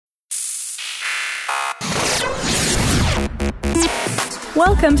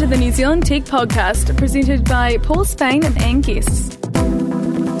Welcome to the New Zealand Tech Podcast, presented by Paul Spain and Anne Guests.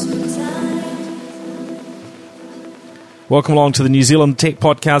 Welcome along to the New Zealand Tech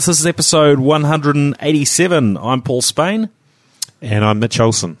Podcast. This is episode 187. I'm Paul Spain. And I'm Mitch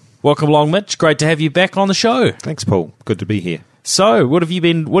Olsen. Welcome along, Mitch. Great to have you back on the show. Thanks, Paul. Good to be here. So, what have you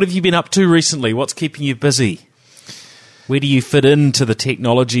been up to recently? What's keeping you busy? Where do you fit into the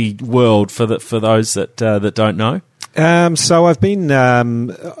technology world for those that don't know? So I've been,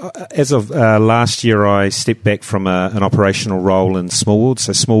 as of last year, I stepped back from an operational role in Smallworlds.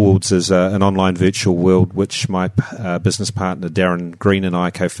 So Smallworlds is an online virtual world which my business partner Darren Green and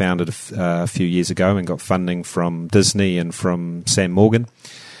I co-founded a few years ago and got funding from Disney and from Sam Morgan.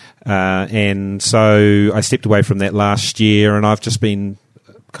 And so I stepped away from that last year, and I've just been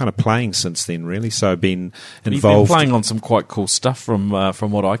kind of playing since then, really. So I've been involved. You've been playing on some quite cool stuff from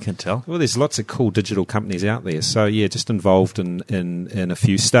what I can tell. Well, there's lots of cool digital companies out there. So yeah, just involved in a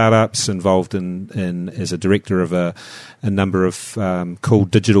few startups, involved in as a director of a number of cool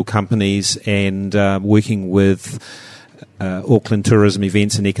digital companies, and working with Auckland Tourism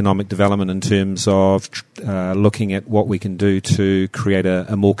Events and Economic Development in terms of looking at what we can do to create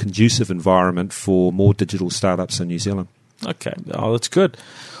a more conducive environment for more digital startups in New Zealand. Okay, that's good.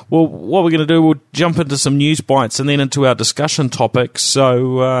 Well, what we're going to do, we'll jump into some news bites and then into our discussion topics.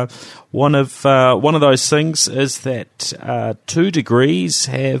 So one of those things is that 2 Degrees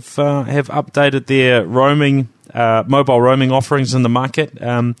have updated their roaming mobile roaming offerings in the market.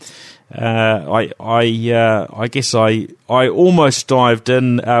 I guess I almost dived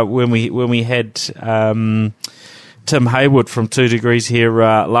in when we had Tim Hayward from 2 Degrees here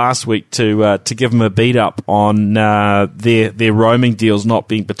last week to give him a beat up on their roaming deals not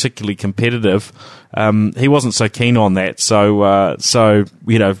being particularly competitive. He wasn't so keen on that, so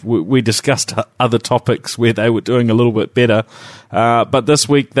you know we discussed other topics where they were doing a little bit better. But this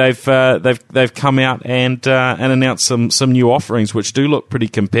week they've come out and announced some new offerings which do look pretty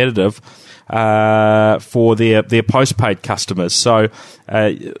competitive for their postpaid customers. So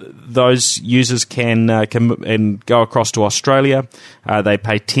those users can go across to Australia. They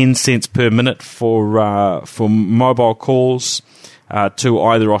pay 10 cents per minute for mobile calls to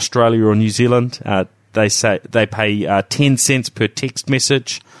either Australia or New Zealand. They pay 10 cents per text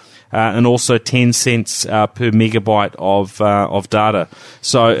message. And also 10 cents per megabyte of data.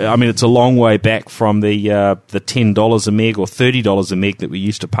 So, I mean, it's a long way back from the $10 a meg or $30 a meg that we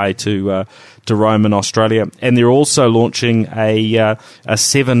used to pay to roam in Australia. And they're also launching a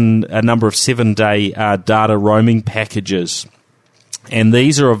number of 7-day data roaming packages. And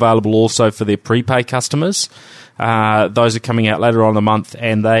these are available also for their prepay customers. Those are coming out later on in the month,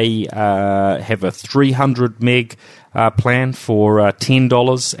 and they have a 300 meg plan for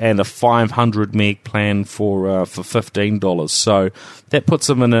 $10 and a 500 meg plan for $15. So that puts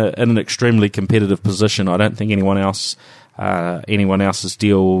them in an extremely competitive position. I don't think anyone else's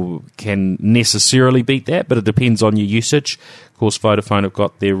deal can necessarily beat that, but it depends on your usage. Of course, Vodafone have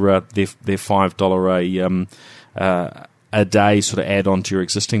got their $5 a day sort of add on to your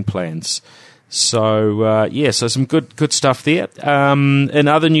existing plans. So so some good stuff there. In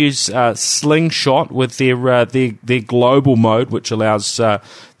other news, Slingshot with their global mode, which allows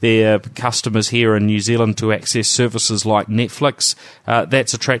their customers here in New Zealand to access services like Netflix.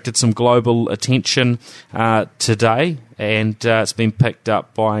 That's attracted some global attention today, and it's been picked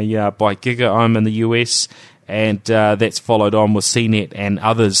up by GigaOM in the US. And that's followed on with CNET and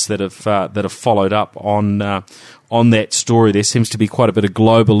others that have followed up on that story. There seems to be quite a bit of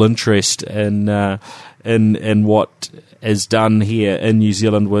global interest in what is done here in New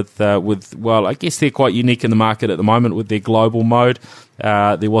Zealand with well, I guess they're quite unique in the market at the moment with their global mode.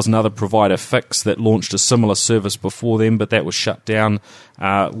 There was another provider, Fix, that launched a similar service before them, but that was shut down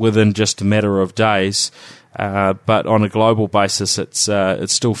within just a matter of days. But on a global basis, it's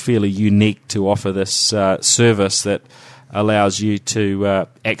still fairly unique to offer this service that allows you to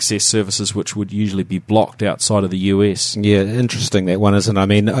access services which would usually be blocked outside of the US. Yeah, interesting that one, isn't it? I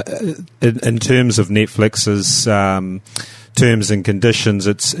mean, in terms of Netflix's terms and conditions,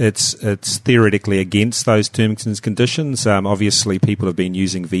 it's theoretically against those terms and conditions. Obviously, people have been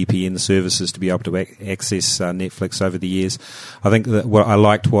using VPN services to be able to access Netflix over the years. I think that I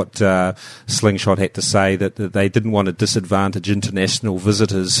liked what Slingshot had to say, that they didn't want to disadvantage international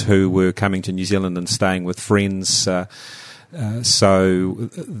visitors who were coming to New Zealand and staying with friends. So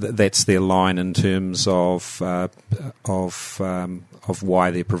that's their line in terms of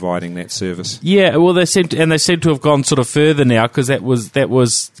why they're providing that service. Yeah, well, they seem to have gone sort of further now, because that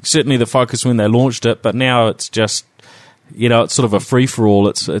was certainly the focus when they launched it. But now it's just, it's sort of a free for all.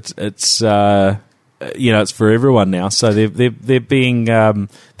 It's it's for everyone now. So they're being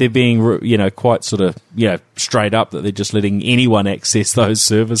quite sort of straight up that they're just letting anyone access those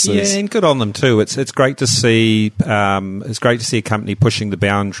services. Yeah, and good on them too. It's great to see. It's great to see a company pushing the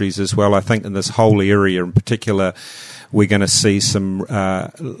boundaries as well. I think in this whole area in particular, we're going to see some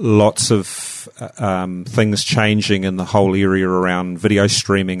lots of things changing in the whole area around video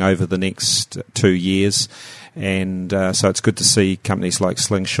streaming over the next 2 years, and so it's good to see companies like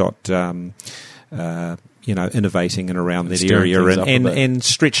Slingshot, innovating and around that area and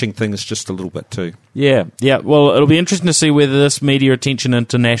stretching things just a little bit too. Yeah. Well, it'll be interesting to see whether this media attention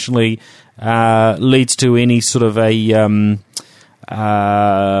internationally leads to any sort of a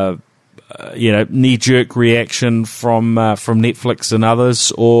knee-jerk reaction from Netflix and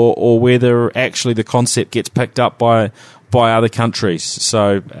others, or whether actually the concept gets picked up by other countries.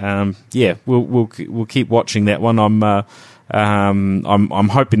 So we'll keep watching that one. I'm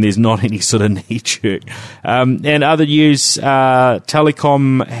hoping there's not any sort of knee-jerk. And other news,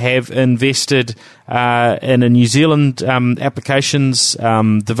 Telecom have invested in a New Zealand applications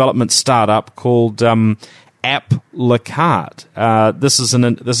development startup called App La Carte. This is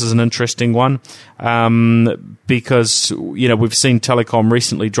an interesting one because we've seen Telecom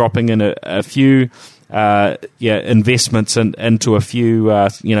recently dropping in a few investments into a few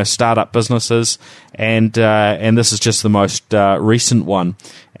startup businesses, and this is just the most recent one.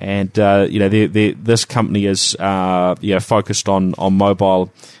 And this company is focused on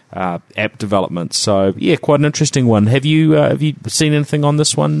mobile app development. So quite an interesting one. Have you seen anything on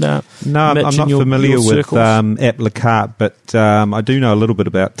this one? No, I'm not familiar with App La Carte, but I do know a little bit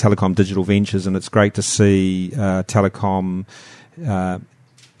about Telecom Digital Ventures, and it's great to see Telecom,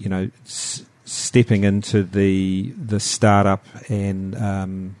 stepping into the startup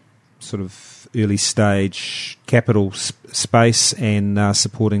and sort of early stage capital space and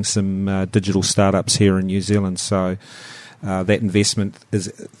supporting some digital startups here in New Zealand. So that investment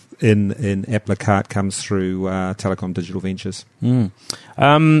is in App La Carte comes through Telecom Digital Ventures.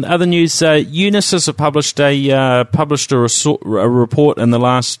 Other news: Unisys have published a report in the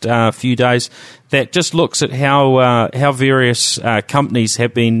last few days that just looks at how various companies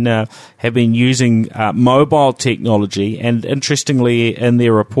have been using mobile technology. And interestingly, in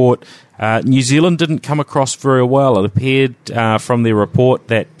their report, New Zealand didn't come across very well. It appeared from their report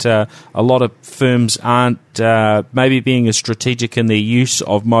that a lot of firms aren't maybe being as strategic in their use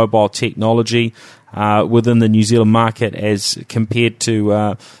of mobile technology within the New Zealand market as compared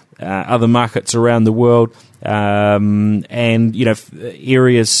to other markets around the world. And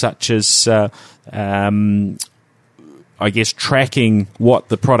areas such as I guess tracking what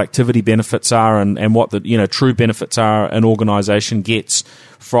the productivity benefits are and what the true benefits are an organisation gets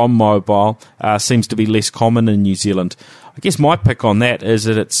from mobile seems to be less common in New Zealand. I guess my pick on that is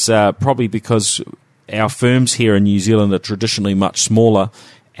that it's probably because our firms here in New Zealand are traditionally much smaller,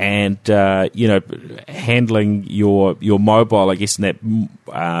 and handling your mobile, I guess, in that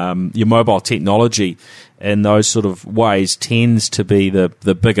your mobile technology in those sort of ways tends to be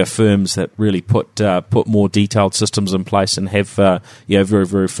the bigger firms that really put more detailed systems in place and have very,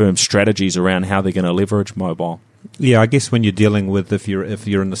 very firm strategies around how they're going to leverage mobile. Yeah, I guess when you're dealing with if you're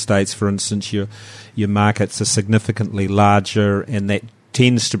in the States, for instance, your markets are significantly larger, and that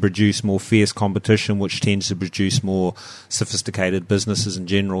tends to produce more fierce competition, which tends to produce more sophisticated businesses in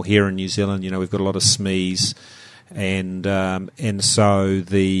general. Here in New Zealand, we've got a lot of SMEs, and so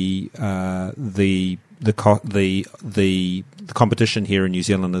the competition here in New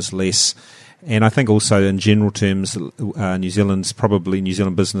Zealand is less. And I think also in general terms, New Zealand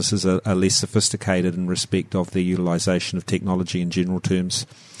businesses are less sophisticated in respect of their utilisation of technology in general terms.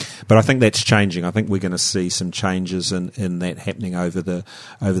 But I think that's changing. I think we're going to see some changes in that happening over the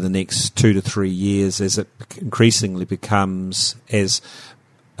next 2 to 3 years as it increasingly becomes, as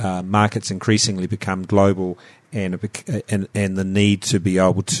markets increasingly become global, and the need to be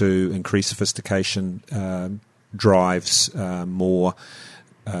able to increase sophistication drives more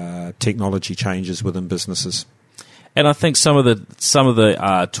technology changes within businesses. And I think some of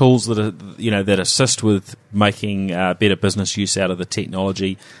the tools that are, that assist with making better business use out of the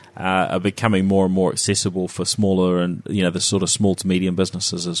technology are becoming more and more accessible for smaller and the sort of small to medium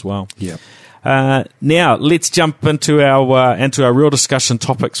businesses as well. Yeah. Now let's jump into our real discussion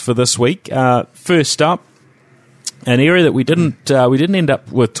topics for this week. First up, an area that we didn't end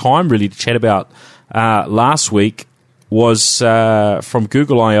up with time really to chat about last week was from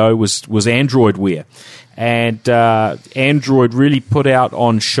Google I/O was Android Wear, and Android really put out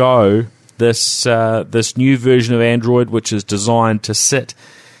on show this new version of Android, which is designed to sit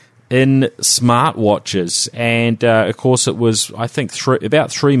in smartwatches. And, of course, it was, I think,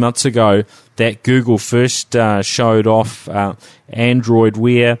 about 3 months ago that Google first showed off Android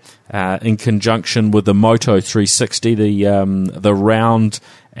Wear in conjunction with the Moto 360, the round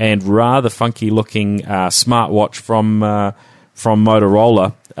and rather funky-looking smartwatch from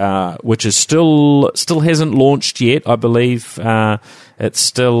Motorola, which is still hasn't launched yet. I believe it's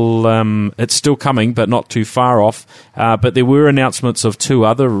still coming, but not too far off. But there were announcements of two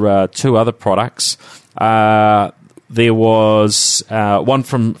other products. There was one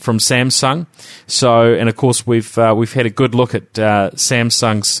from Samsung. So, and of course we've had a good look at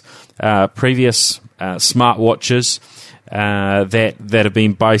Samsung's previous smartwatches that have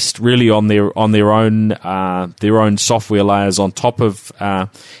been based really on their own software layers on top of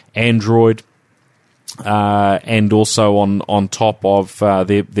Android, and also on top of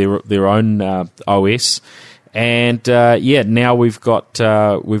their own OS. And now we've got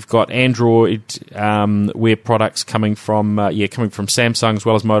Android Wear products coming from Samsung as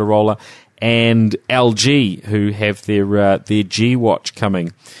well as Motorola and LG, who have their G Watch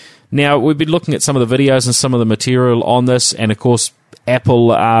coming. Now we've been looking at some of the videos and some of the material on this, and of course Apple,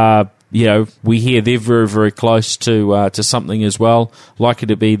 we hear they're very, very close to something as well, likely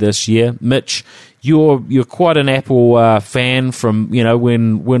to be this year. Mitch, you're quite an Apple fan. From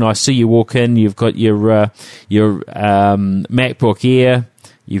when I see you walk in, you've got your MacBook Air,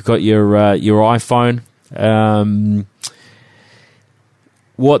 you've got your iPhone.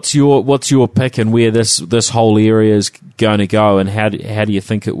 What's your pick and where this whole area is going to go, and how do you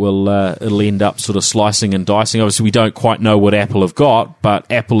think it'll end up sort of slicing and dicing? Obviously, we don't quite know what Apple have got, but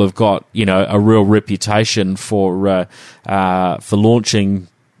Apple have got a real reputation for launching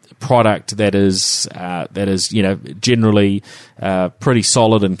product that is generally pretty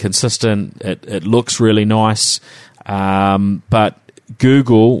solid and consistent. It looks really nice, but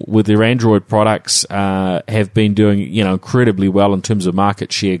Google, with their Android products, have been doing incredibly well in terms of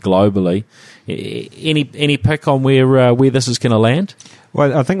market share globally. Any pick on where this is going to land?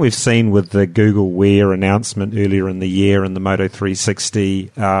 Well, I think we've seen with the Google Wear announcement earlier in the year and the Moto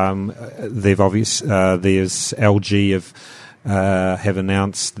 360, there's LG have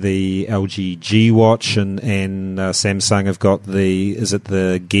announced the LG G Watch, and Samsung have got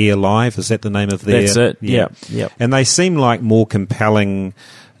the Gear Live? Is that the name of their? That's it. Yeah. And they seem like more compelling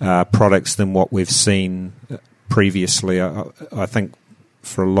products than what we've seen previously. I think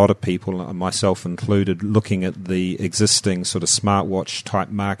for a lot of people, myself included, looking at the existing sort of smartwatch type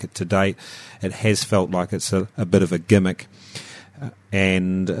market to date, it has felt like it's a bit of a gimmick.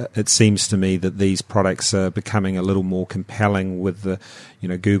 And it seems to me that these products are becoming a little more compelling with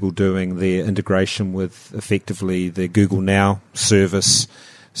Google doing their integration with effectively the Google Now service.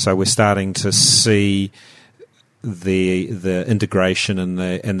 So we're starting to see the integration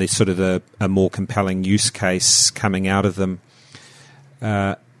and the sort of a more compelling use case coming out of them.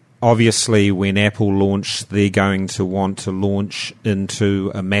 Obviously, when Apple launch, they're going to want to launch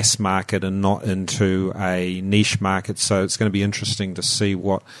into a mass market and not into a niche market. So it's going to be interesting to see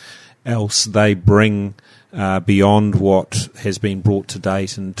what else they bring beyond what has been brought to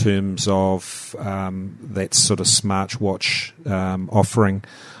date in terms of that sort of smartwatch offering.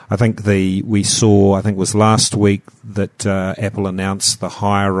 I think it was last week that Apple announced the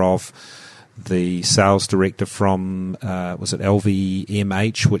hire of the sales director from was it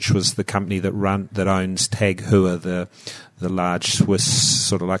LVMH, which was the company that owns Tag Heuer, the large Swiss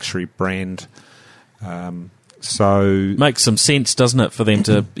sort of luxury brand. So makes some sense, doesn't it, for them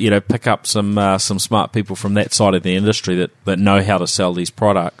to pick up some smart people from that side of the industry that know how to sell these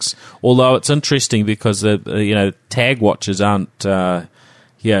products. Although it's interesting because Tag watches aren't they're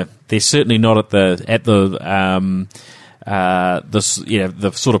certainly not at the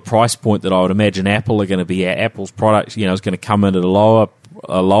sort of price point that I would imagine Apple are going to be at. Apple's product, is going to come in at a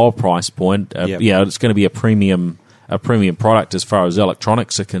lower price point. It's going to be a premium product as far as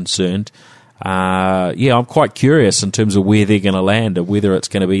electronics are concerned. I'm quite curious in terms of where they're going to land, or whether it's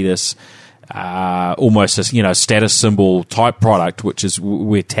going to be this almost a status symbol type product, which is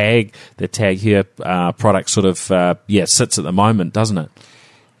where the Tag here product sort of sits at the moment, doesn't it?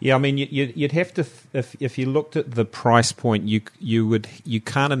 Yeah, I mean, you'd have to, if you looked at the price point, you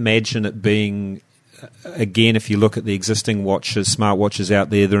can't imagine it being, again, if you look at the existing smartwatches out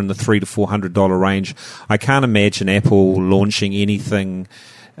there, they're in the $300 to $400 range. I can't imagine Apple launching anything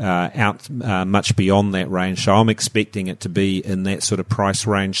out much beyond that range. So I'm expecting it to be in that sort of price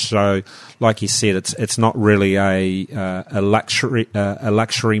range. So, like you said, it's not really a luxury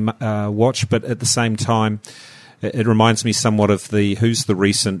watch, but at the same time, it reminds me somewhat of who's the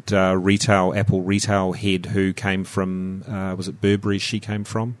recent Apple retail head who came from, was it Burberry she came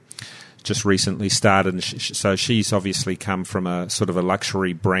from? just recently started, and so she's obviously come from a sort of a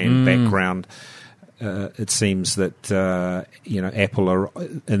luxury brand background. It seems that Apple are,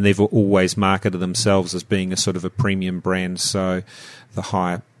 and they've always marketed themselves as being a sort of a premium brand, so the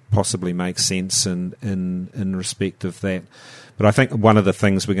hire possibly makes sense in respect of that. But I think one of the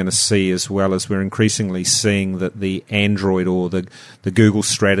things we're going to see as well is we're increasingly seeing that the Android or the Google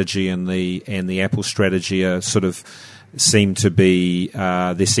strategy and the Apple strategy are sort of seem to be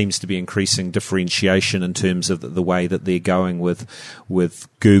there seems to be increasing differentiation in terms of the way that they're going with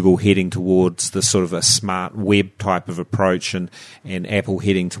Google heading towards the sort of a smart web type of approach and Apple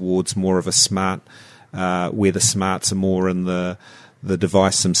heading towards more of a smart where the smarts are more in the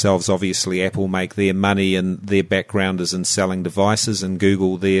device themselves. Obviously, Apple make their money and their background is in selling devices, and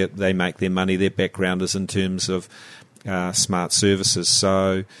Google they make their money, their background is in terms of smart services.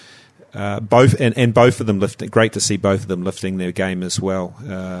 So both of them lifting. Great to see both of them lifting their game as well.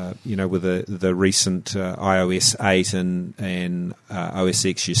 With the recent iOS 8 and OS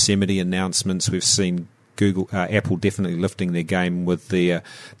X Yosemite announcements, we've seen Apple definitely lifting their game with their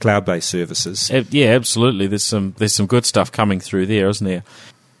cloud-based services. Yeah, absolutely. There's some good stuff coming through there, isn't there?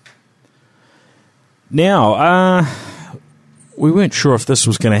 Now, we weren't sure if this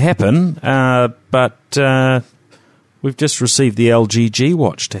was going to happen, but we've just received the LG G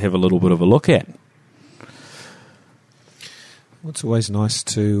Watch to have a little bit of a look at. Well, it's always nice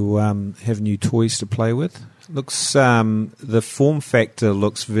to have new toys to play with. Looks the form factor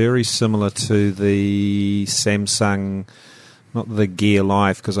looks very similar to the Samsung, not the Gear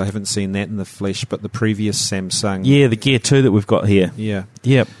Live because I haven't seen that in the flesh, but the previous Samsung. Yeah, the Gear 2 that we've got here. Yeah.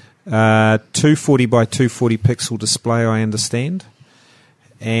 Yep. 240 by 240 pixel display, I understand.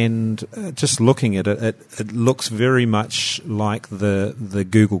 And just looking at it, it looks very much like the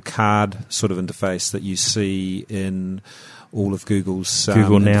Google Card sort of interface that you see in all of Google's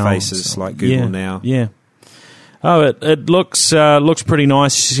Google interfaces, Now. like Google Now. Yeah. Oh, it looks pretty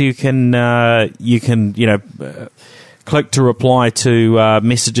nice. You can click to reply to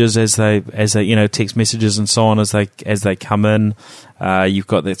messages as they text messages and so on as they come in. You've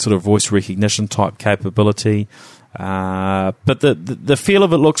got that sort of voice recognition type capability. But the feel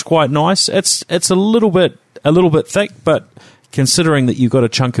of it looks quite nice. It's a little bit thick, but considering that you've got a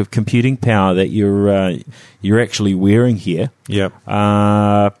chunk of computing power that you're actually wearing here,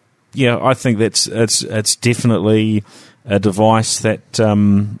 I think it's definitely a device that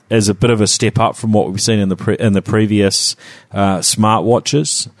is a bit of a step up from what we've seen in the previous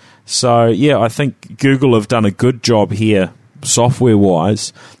smartwatches. So I think Google have done a good job here, software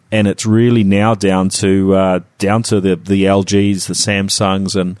wise. And it's really now down to the LGs, the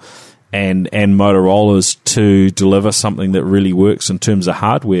Samsungs, and Motorola's to deliver something that really works in terms of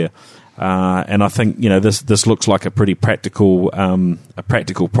hardware. And I think this looks like a pretty practical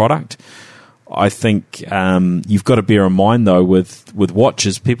product. I think you've got to bear in mind though with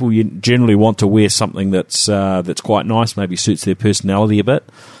watches, people generally want to wear something that's quite nice, maybe suits their personality a bit.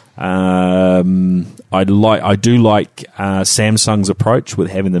 I do like Samsung's approach with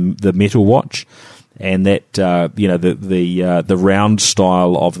having the metal watch, and that the round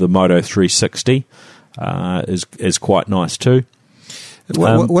style of the Moto 360 is quite nice too.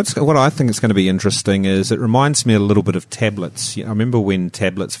 What I think is going to be interesting is it reminds me a little bit of tablets. I remember when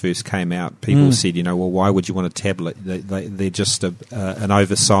tablets first came out, people said, why would you want a tablet? They're just an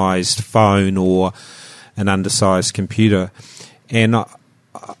oversized phone or an undersized computer, and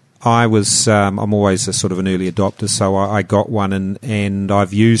I'm always a sort of an early adopter, so I got one and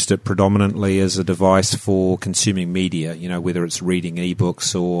I've used it predominantly as a device for consuming media, whether it's reading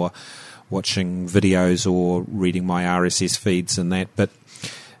ebooks or watching videos or reading my RSS feeds and that. But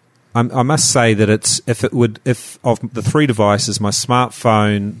I must say that if of the three devices, my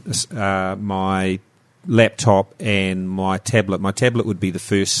smartphone, my laptop and my tablet would be the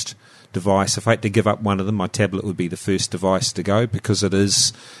first device. If I had to give up one of them, my tablet would be the first device to go because it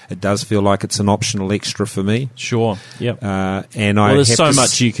does feel like it's an optional extra for me. Sure. Yep. There's so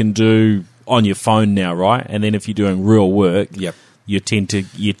much you can do on your phone now, right? And then if you're doing real work, you tend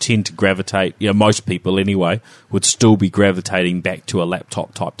to gravitate. Most people anyway would still be gravitating back to a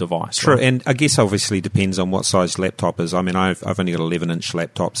laptop type device. True, right? And I guess obviously depends on what size laptop is. I mean, I've only got an 11-inch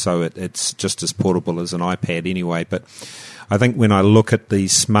laptop, so it's just as portable as an iPad anyway. But I think when I look at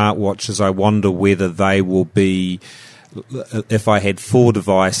these smartwatches, I wonder whether they will be, if I had four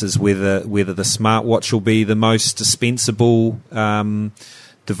devices, whether the smartwatch will be the most dispensable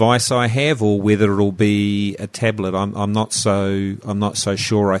device I have, or whether it'll be a tablet. I'm not so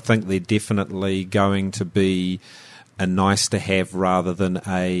sure. I think they're definitely going to be a nice to have rather than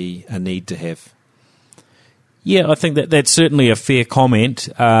a need to have. Yeah, I think that's certainly a fair comment,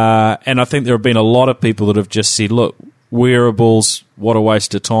 and I think there have been a lot of people that have just said, look, wearables, what a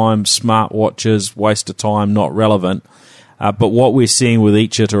waste of time, smartwatches, waste of time, not relevant. But what we're seeing with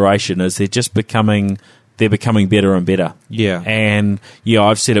each iteration is they're becoming better and better. Yeah. And,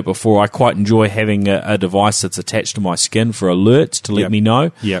 I've said it before, I quite enjoy having a device that's attached to my skin for alerts to let me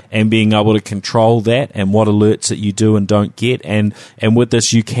know, and being able to control that and what alerts that you do and don't get. And with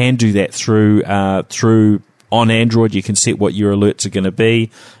this, you can do that through on Android. You can set what your alerts are going to be.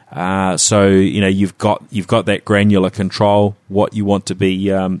 So, you've got that granular control, what you want to be,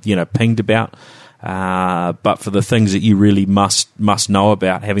 pinged about. But for the things that you really must know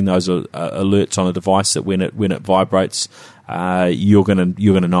about, having those alerts on a device that when it vibrates, you're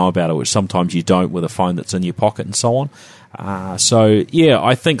gonna know about it, which sometimes you don't with a phone that's in your pocket and so on. So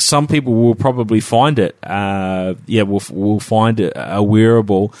I think some people will probably find it. We'll find it a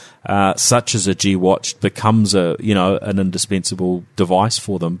wearable such as a G Watch becomes an indispensable device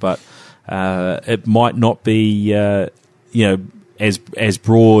for them, but it might not be as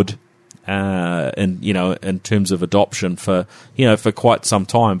broad. In terms of adoption for quite some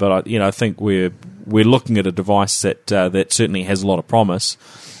time, but I think we're looking at a device that certainly has a lot of promise.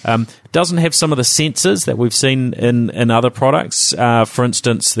 Doesn't have some of the sensors that we've seen in other products. For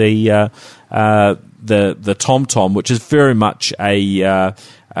instance, the TomTom, which is very much a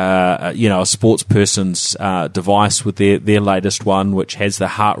sports person's device with their latest one, which has the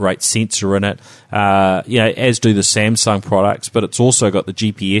heart rate sensor in it, as do the Samsung products, but it's also got the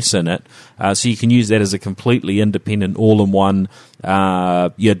GPS in it, so you can use that as a completely independent, all-in-one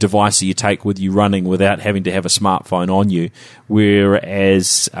device that you take with you running without having to have a smartphone on you.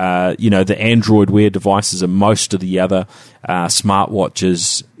 Whereas the Android Wear devices and most of the other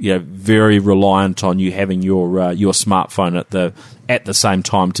smartwatches, very reliant on you having your smartphone at the same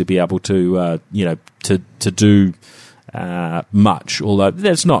time to be able to do much. Although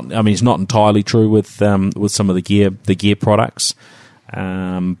that's not, it's not entirely true with some of the gear products.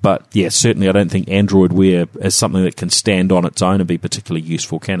 But certainly I don't think Android Wear is something that can stand on its own and be particularly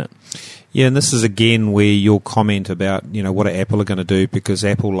useful, can it? Yeah, and this is again where your comment about what Apple are going to do, because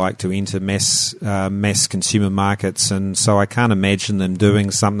Apple like to enter mass consumer markets, and so I can't imagine them doing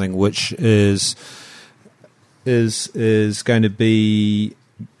something which is going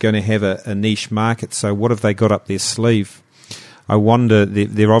to have a niche market. So what have they got up their sleeve? I wonder,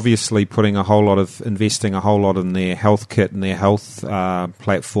 they're obviously investing a whole lot in their health kit and their health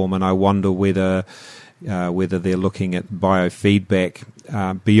platform, and I wonder whether they're looking at biofeedback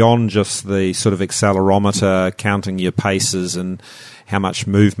beyond just the sort of accelerometer counting your paces and how much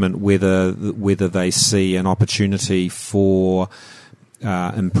movement, whether they see an opportunity for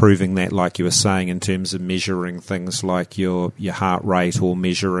improving that, like you were saying, in terms of measuring things like your heart rate, or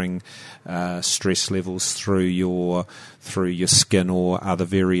measuring stress levels through your skin or other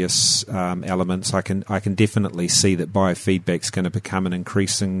various elements. I can definitely see that biofeedback is going to become an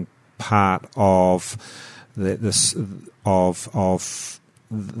increasing part of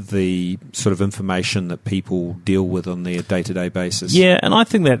the sort of information that people deal with on their day-to-day basis. Yeah, and I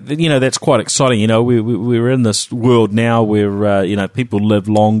think that that's quite exciting. We're in this world now where people live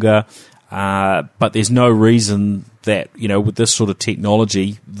longer, but there's no reason that with this sort of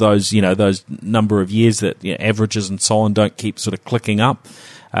technology, those number of years that averages and so on don't keep sort of clicking up.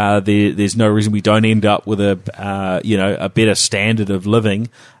 There's no reason we don't end up with a better standard of living,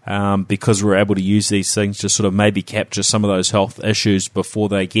 because we're able to use these things to sort of maybe capture some of those health issues before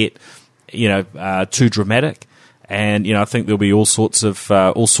they get too dramatic. And I think there'll be all sorts of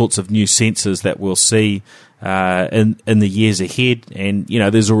new sensors that we'll see in the years ahead. And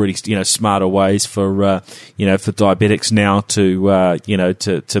there's already smarter ways for diabetics now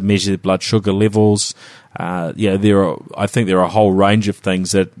to measure their blood sugar levels. I think there are a whole range of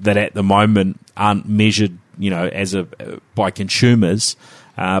things that at the moment aren't measured, by consumers,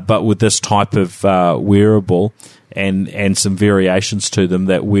 but with this type of wearable and some variations to them,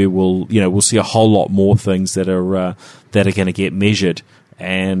 that we'll see a whole lot more things that are going to get measured,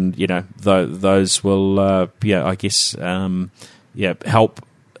 and those will help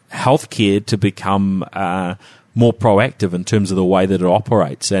healthcare to become more proactive in terms of the way that it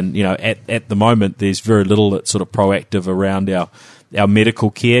operates. And at the moment, there's very little that's sort of proactive around our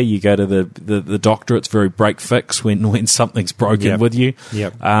medical care. You go to the doctor, it's very break fix when something's broken with you.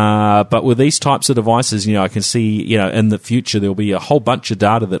 Yep. But with these types of devices, I can see in the future there'll be a whole bunch of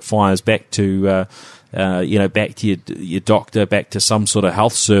data that fires back to back to your doctor, back to some sort of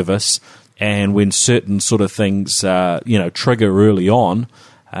health service, and when certain sort of things trigger early on,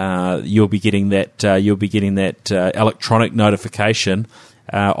 you'll be getting that electronic notification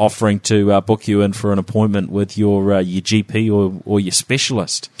offering to book you in for an appointment with your GP or your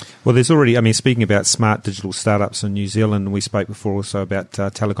specialist. Well, there's already, speaking about smart digital startups in New Zealand, we spoke before also about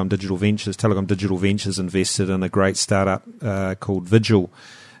Telecom Digital Ventures. Telecom Digital Ventures invested in a great startup called Vigil.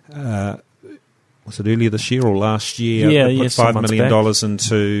 Was it earlier this year or last year? They put $5 million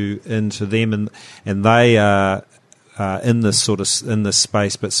into them, and they are in this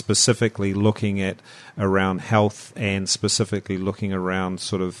space, but specifically looking at around health and specifically looking around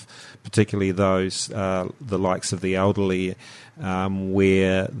sort of particularly those the likes of the elderly,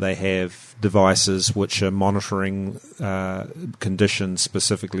 where they have devices which are monitoring conditions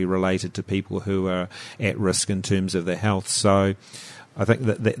specifically related to people who are at risk in terms of their health. So I think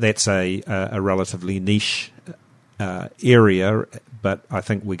that's a relatively niche area, but I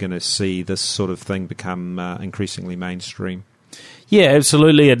think we're going to see this sort of thing become increasingly mainstream. Yeah,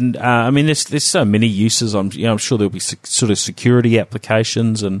 absolutely, and there's so many uses. I'm sure there'll be sort of security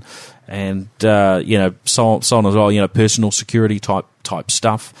applications and so on as well. Personal security type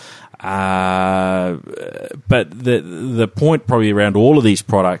stuff. But the point probably around all of these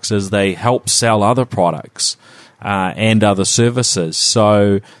products is they help sell other products and other services.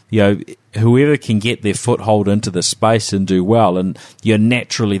 So whoever can get their foothold into the space and do well, and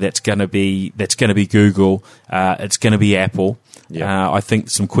naturally that's going to be Google, it's going to be Apple. Yeah. I think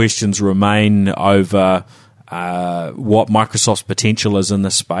some questions remain over what Microsoft's potential is in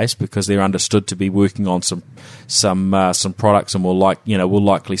this space, because they're understood to be working on some products, and we'll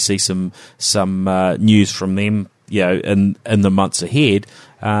likely see some news from them in the months ahead.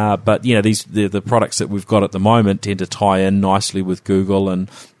 But the products that we've got at the moment tend to tie in nicely with Google,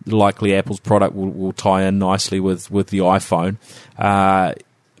 and likely Apple's product will tie in nicely with the iPhone.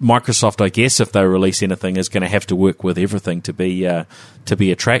 Microsoft, I guess, if they release anything, is going to have to work with everything to be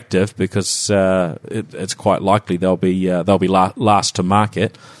attractive, because it's quite likely they'll be last to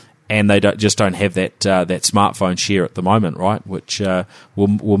market, and they don't have that smartphone share at the moment, right? Which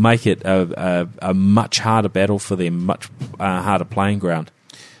will make it a much harder battle for them, much harder playing ground.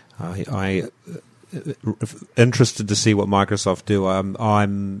 I interested to see what Microsoft do.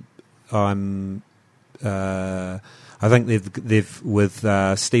 I think they've with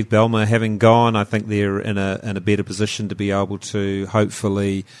Steve Ballmer having gone, I think they're in a better position to be able to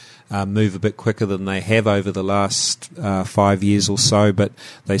hopefully move a bit quicker than they have over the last 5 years or so. But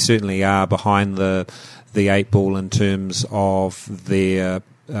they certainly are behind the eight ball in terms of their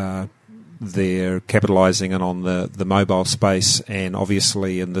capitalising in on the mobile space, and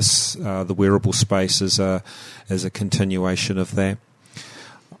obviously in this the wearable space is a continuation of that.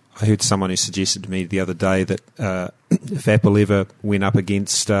 I heard someone who suggested to me the other day that if Apple ever went up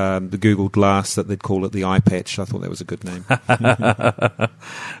against the Google Glass, that they'd call it the eye patch. I thought that was a good name.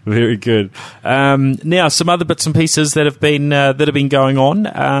 Very good. Now, some other bits and pieces that have been going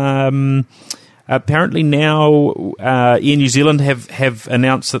on. Apparently now, Air New Zealand have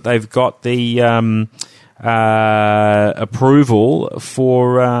announced that they've got the approval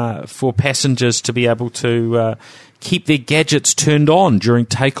for passengers to be able to keep their gadgets turned on during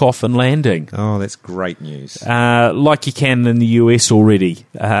takeoff and landing. Oh, that's great news. Like you can in the US already.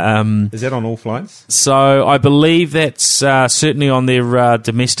 Is that on all flights? So I believe that's certainly on their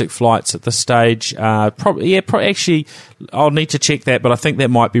domestic flights at this stage. Actually, I'll need to check that, but I think that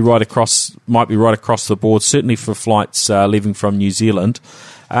might be right across the board, certainly for flights leaving from New Zealand.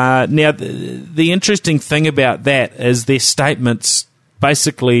 Now, the interesting thing about that is their statements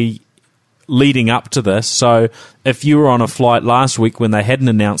basically leading up to this. So if you were on a flight last week when they hadn't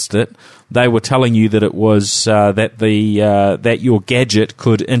announced it, they were telling you that it was that your gadget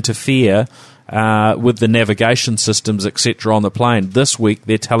could interfere with the navigation systems, etc. on the plane. This week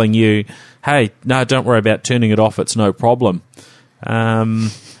they're telling you, hey, no, don't worry about turning it off, it's no problem.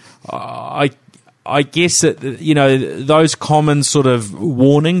 I guess that, those common sort of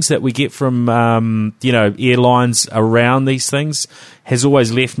warnings that we get from, airlines around these things has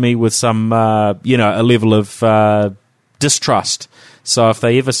always left me with some, a level of distrust. So if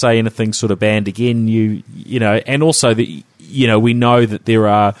they ever say anything sort of banned again, and also that, we know that there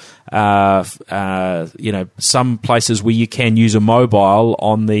are, some places where you can use a mobile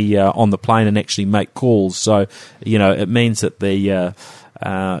on the plane and actually make calls. So, it means that the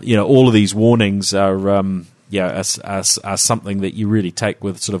all of these warnings are something that you really take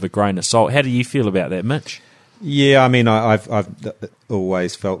with sort of a grain of salt. How do you feel about that, Mitch? Yeah, I mean, I've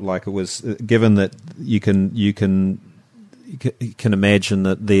always felt like it was, given that you can imagine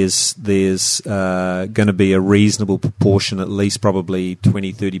that there's going to be a reasonable proportion, at least probably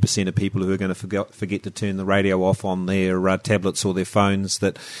 20-30% of people who are going to forget to turn the radio off on their tablets or their phones.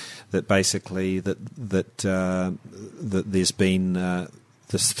 That basically that there's been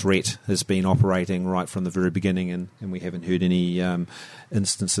this threat has been operating right from the very beginning, and we haven't heard any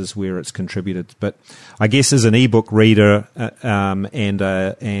instances where it's contributed. But I guess as an ebook reader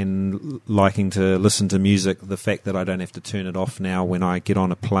and liking to listen to music, the fact that I don't have to turn it off now when I get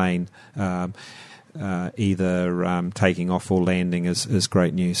on a plane, either taking off or landing, is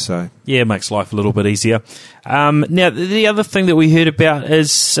great news. So yeah, it makes life a little bit easier. Now, the other thing that we heard about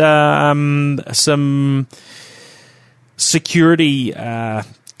is some security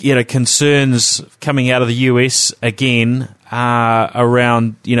concerns coming out of the US again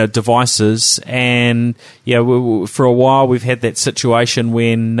around devices, and for a while we've had that situation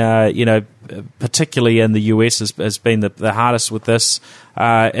when particularly in the US has been the hardest with this.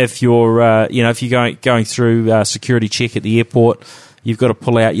 If you're going through security check at the airport, you've got to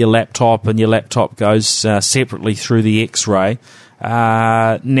pull out your laptop, and your laptop goes separately through the X-ray.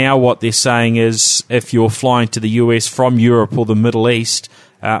 Now what they're saying is, if you're flying to the US from Europe or the Middle East,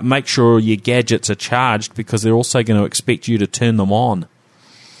 make sure your gadgets are charged, because they're also going to expect you to turn them on.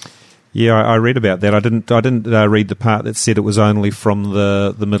 Yeah, I read about that. I didn't read the part that said it was only from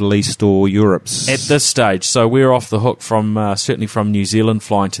the Middle East or Europe at this stage. So we're off the hook from certainly from New Zealand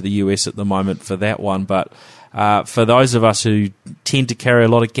flying to the US at the moment for that one. But for those of us who tend to carry a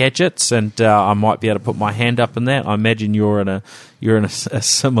lot of gadgets, and I might be able to put my hand up in that. I imagine you're in a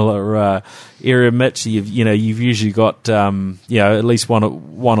similar area, Mitch. You've usually got at least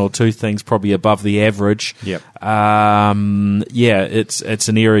one or two things probably above the average. Yep. It's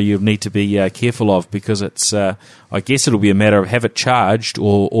an area you need to be careful of, because it's I guess it'll be a matter of have it charged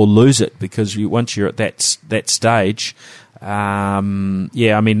or lose it, because once you're at that stage. You can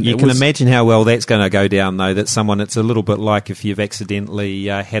imagine how well that's going to go down, though. That it's a little bit like if you've accidentally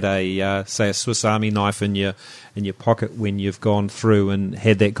had a Swiss Army knife in your pocket when you've gone through and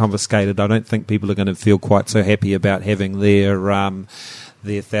had that confiscated. I don't think people are going to feel quite so happy about having their $1,000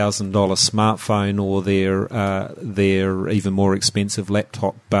 smartphone or their even more expensive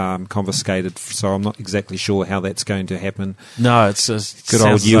laptop confiscated. So I'm not exactly sure how that's going to happen. No, it's good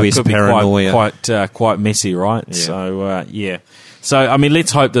old US paranoia. Quite messy, right? Yeah. So So I mean,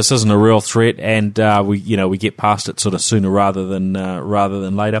 let's hope this isn't a real threat, and we get past it sort of sooner rather than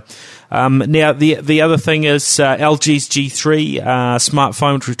later. Now the other thing is LG's G3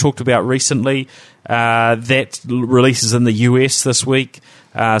 smartphone, which we talked about recently. That releases in the US this week,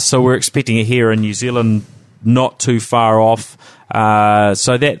 so we're expecting it here in New Zealand not too far off.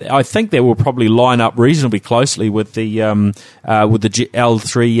 So that I think that will probably line up reasonably closely with the L3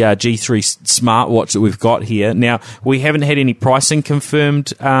 G3 smartwatch that we've got here. Now, we haven't had any pricing confirmed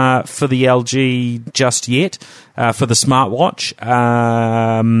for the LG just yet for the smartwatch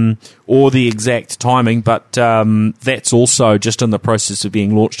or the exact timing, but that's also just in the process of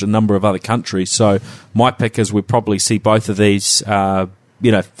being launched in a number of other countries. So my pick is we'll probably see both of these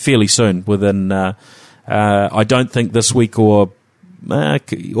fairly soon. Within I don't think this week or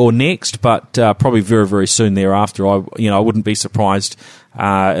next, but probably very, very soon thereafter. I wouldn't be surprised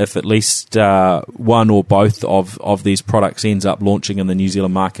if at least one or both of these products ends up launching in the New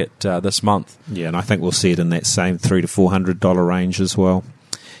Zealand market this month. Yeah, and I think we'll see it in that same $300 to $400 range as well.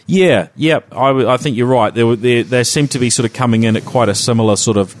 Yeah. I think you're right. They seem to be sort of coming in at quite a similar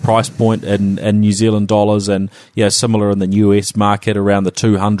sort of price point in New Zealand dollars, and similar in the US market, around the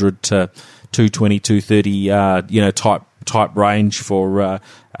 200 to 220, 230, type range for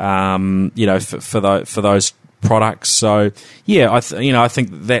for those products. So I think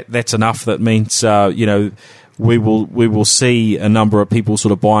that's enough. That means we will see a number of people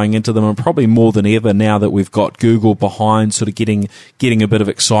sort of buying into them, and probably more than ever now that we've got Google behind, sort of getting a bit of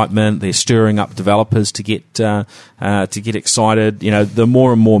excitement. They're stirring up developers to get excited. The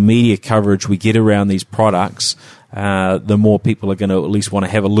more and more media coverage we get around these products, the more people are going to at least want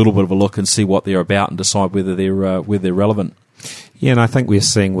to have a little bit of a look and see what they're about and decide whether they're relevant. Yeah, and I think we're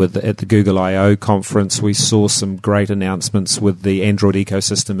seeing at the Google I/O conference, we saw some great announcements with the Android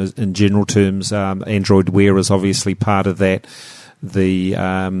ecosystem in general terms. Android Wear is obviously part of that. The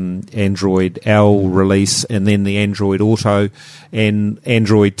Android L release, and then the Android Auto and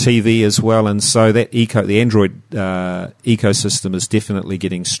Android TV as well. And so that the Android ecosystem is definitely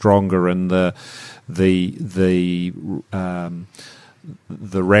getting stronger, and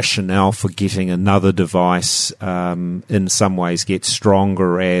the rationale for getting another device in some ways gets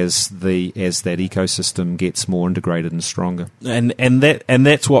stronger as that ecosystem gets more integrated and stronger. And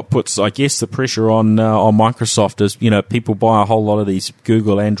that's what puts, I guess, the pressure on Microsoft is, people buy a whole lot of these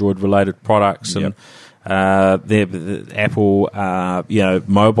Google Android related products, and the Apple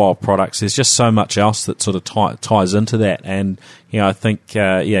mobile products. There's just so much else that sort of ties into that, and I think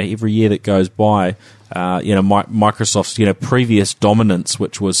every year that goes by, Microsoft's previous dominance,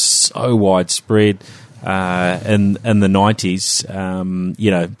 which was so widespread in the 90s.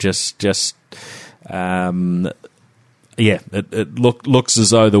 It looks as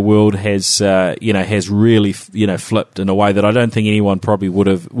though the world has really flipped in a way that I don't think anyone probably would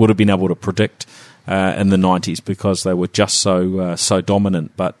have been able to predict in the 90s, because they were just so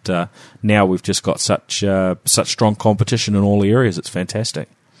dominant. But now we've just got such strong competition in all areas. It's fantastic.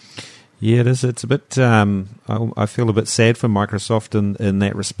 Yeah, it is. It's a bit. I feel a bit sad for Microsoft in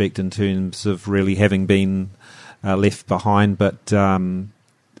that respect, in terms of really having been left behind. But well,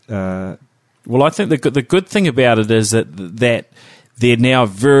 I think the good thing about it is that they're now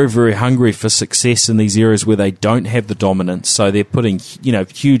very, very hungry for success in these areas where they don't have the dominance. So they're putting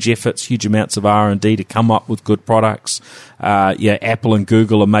huge efforts, huge amounts of R&D to come up with good products. Apple and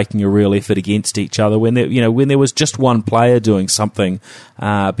Google are making a real effort against each other. When there was just one player doing something,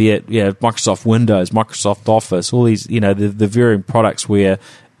 be it Microsoft Windows, Microsoft Office, all these the varying products where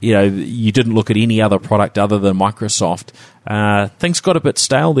you didn't look at any other product other than Microsoft. Things got a bit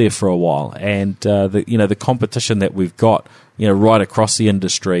stale there for a while, and the competition that we've got right across the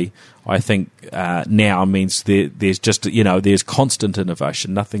industry, I think now means there's just there's constant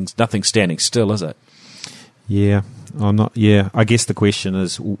innovation. Nothing's standing still, is it? Yeah. I guess the question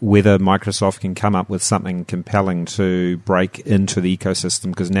is whether Microsoft can come up with something compelling to break into the ecosystem,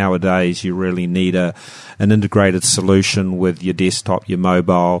 because nowadays you really need an integrated solution with your desktop, your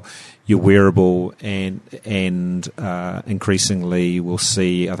mobile, your wearable, and increasingly we'll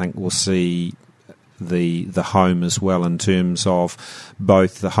see the home as well, in terms of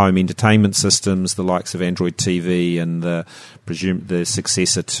both the home entertainment systems, the likes of Android TV and the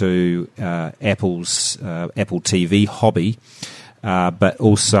successor to Apple's Apple TV hobby. But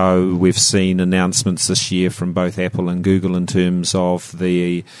also we've seen announcements this year from both Apple and Google in terms of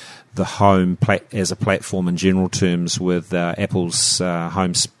the home as a platform in general terms, with Apple's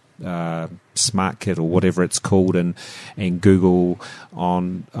home Smart Kit or whatever it's called, and Google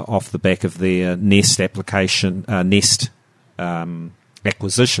off the back of their Nest application,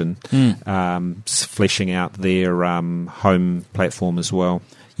 acquisition, fleshing out their home platform as well.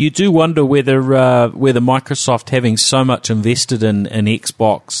 You do wonder whether Microsoft, having so much invested in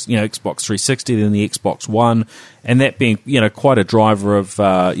Xbox, Xbox 360, then the Xbox One, and that being quite a driver of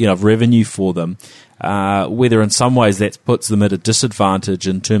revenue for them, whether in some ways that puts them at a disadvantage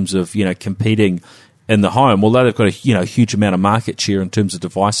in terms of competing in the home, although they've got a huge amount of market share in terms of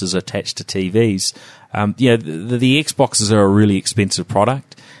devices attached to TVs. The Xboxes are a really expensive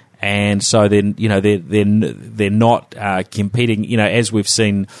product, and so then they're not competing. As we've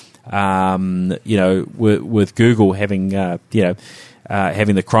seen, with Google having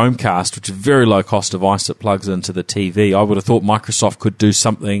having the Chromecast, which is a very low cost device that plugs into the TV. I would have thought Microsoft could do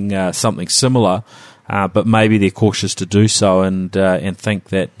something similar, but maybe they're cautious to do so, and think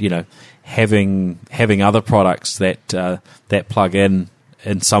that having other products that plug in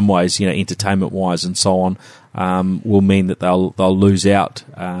some ways, entertainment wise and so on, will mean that they'll lose out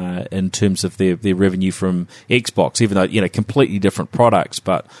in terms of their revenue from Xbox, even though completely different products.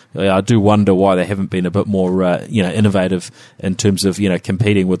 But I do wonder why they haven't been a bit more innovative in terms of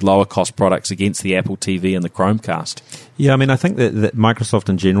competing with lower cost products against the Apple TV and the Chromecast. Yeah, I mean, I think that Microsoft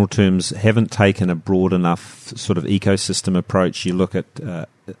in general terms haven't taken a broad enough sort of ecosystem approach. You look at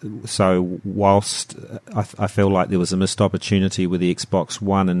so whilst I feel like there was a missed opportunity with the Xbox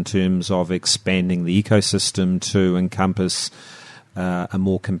One in terms of expanding the ecosystem to encompass a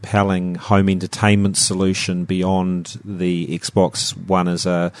more compelling home entertainment solution beyond the Xbox One as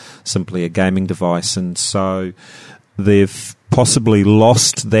simply a gaming device, and so they've possibly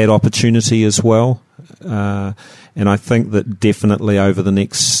lost that opportunity as well. And I think that definitely over the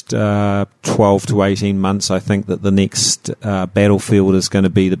next 12 to 18 months, I think that the next battlefield is going to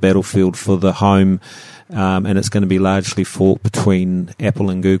be the battlefield for the home, and it's going to be largely fought between Apple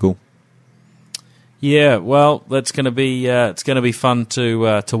and Google. Yeah, well, that's going to be it's going to be fun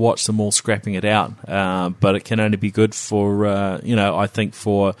to watch them all scrapping it out. But it can only be good for I think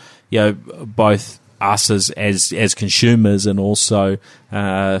for both us as consumers, and also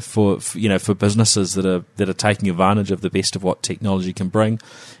for businesses that are taking advantage of the best of what technology can bring.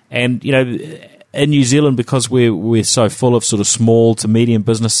 And in New Zealand, because we're so full of sort of small to medium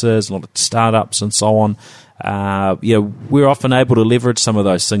businesses, a lot of startups and so on, we're often able to leverage some of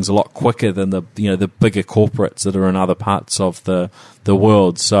those things a lot quicker than the bigger corporates that are in other parts of the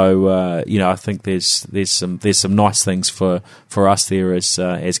world. So I think there's some nice things for us there as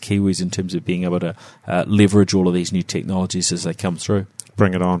Kiwis in terms of being able to leverage all of these new technologies as they come through.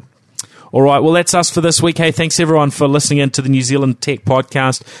 Bring it on. All right, well, that's us for this week. Hey, thanks everyone for listening in to the New Zealand Tech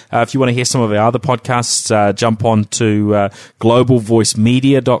Podcast. If you want to hear some of our other podcasts, jump on to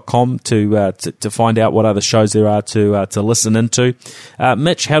globalvoicemedia.com to find out what other shows there are to listen into.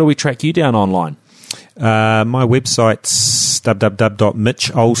 Mitch, how do we track you down online? My website's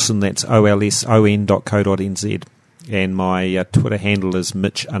www.mitcholson, that's olson.co.nz, and my Twitter handle is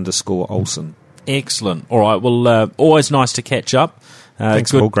Mitch_Olson. Excellent. All right, well, always nice to catch up.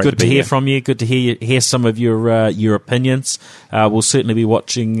 Thanks, Paul. Good to hear from you. Good to hear some of your opinions. We'll certainly be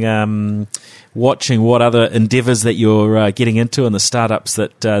watching what other endeavours that you're getting into and the startups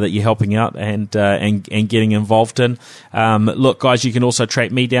that you're helping out and getting involved in. Look, guys, you can also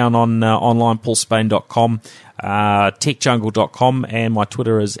track me down on online, paulspain.com. techjungle.com, and my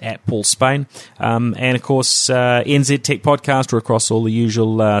Twitter is @PaulSpain. And of course, NZ Tech Podcast. We're across all the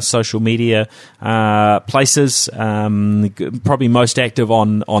usual social media places. Probably most active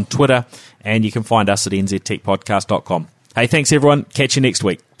on Twitter, and you can find us at nztechpodcast.com. Hey, thanks everyone. Catch you next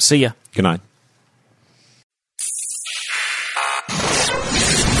week. See ya. Good night.